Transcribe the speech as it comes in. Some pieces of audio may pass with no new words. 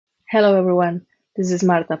Hello everyone, this is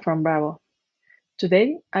Marta from Bravo.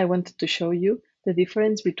 Today I wanted to show you the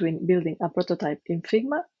difference between building a prototype in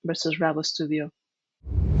Figma versus Bravo Studio.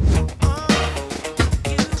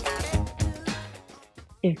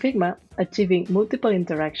 In Figma, achieving multiple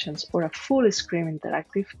interactions or a full screen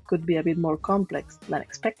interactive could be a bit more complex than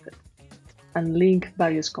expected, and link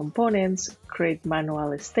various components, create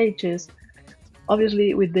manual stages.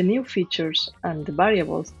 Obviously, with the new features and the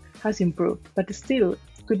variables has improved, but still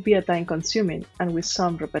could be a time-consuming and with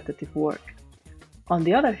some repetitive work. On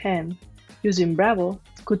the other hand, using Bravo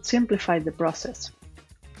could simplify the process.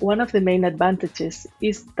 One of the main advantages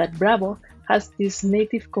is that Bravo has this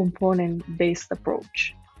native component-based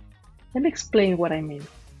approach. Let me explain what I mean.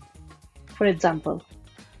 For example,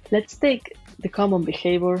 let's take the common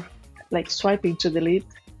behavior like swiping to delete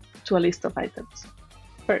to a list of items.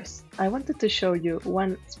 First, I wanted to show you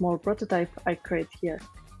one small prototype I create here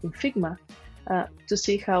in Figma to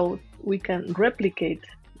see how we can replicate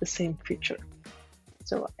the same feature.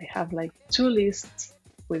 So I have like two lists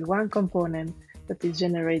with one component that is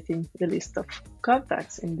generating the list of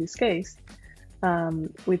contacts in this case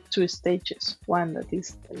with two stages. One that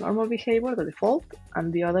is the normal behavior, the default,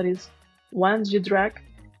 and the other is once you drag,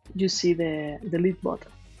 you see the delete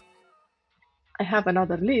button. I have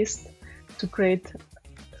another list to create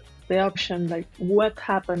the option like what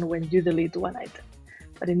happened when you delete one item.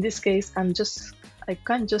 But in this case, I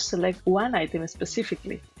can't just select one item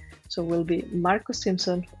specifically. So will be Marcus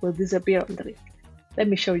Simpson will disappear on the list. Let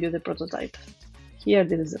me show you the prototype. Here,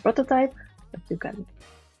 this is the prototype that you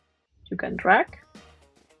can drag.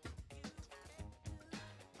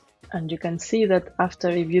 And you can see that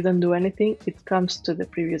after, if you don't do anything, it comes to the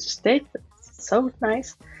previous state. That's so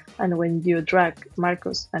nice. And when you drag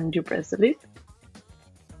Marcus and you press delete,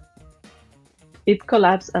 it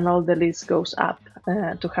collapses and all the list goes up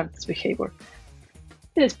to have this behavior.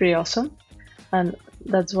 It is pretty awesome. And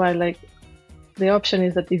that's why like the option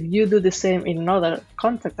is that if you do the same in another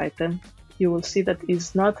contact item, you will see that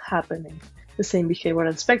it's not happening the same behavior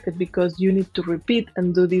as expected because you need to repeat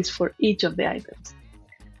and do this for each of the items.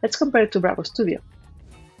 Let's compare it to Bravo Studio.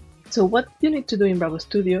 So what you need to do in Bravo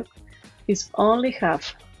Studio is only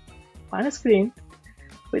have one screen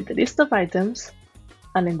with the list of items,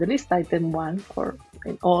 and in the list item one, or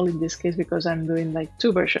in all in this case because I'm doing like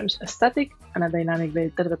two versions, a static and a dynamic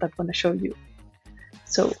later that I'm going to show you.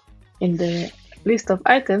 So in the list of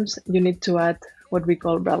items, you need to add what we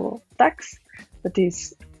call Bravo tags, that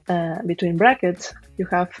is between brackets, you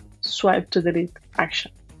have swipe to delete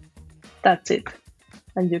action. That's it.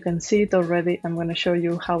 And you can see it already. I'm going to show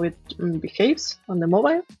you how it behaves on the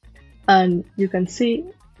mobile. And you can see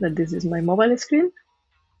that this is my mobile screen.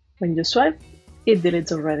 When you swipe, it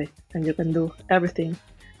deletes already. And you can do everything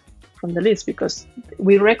from the list because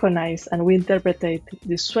we recognize and we interpret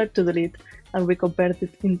this swipe to delete and we convert it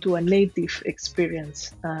into a native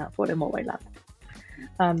experience for the mobile app.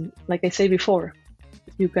 Like I said before,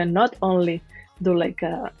 you can not only do like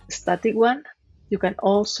a static one, you can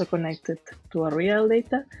also connect it to a real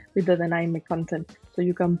data with the dynamic content. So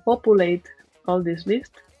you can populate all this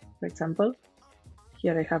list. For example,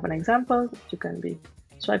 here I have an example. You can be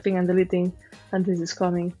swiping and deleting, and this is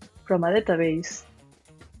coming from a database.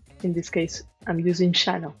 In this case, I'm using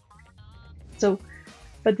Channel. So,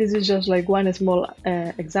 but this is just like one small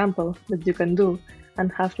example that you can do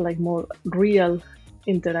and have like more real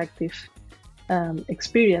interactive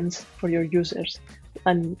experience for your users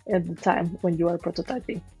and at the time when you are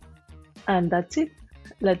prototyping. And that's it.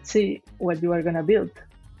 Let's see what you are going to build.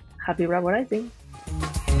 Happy Bravo writing!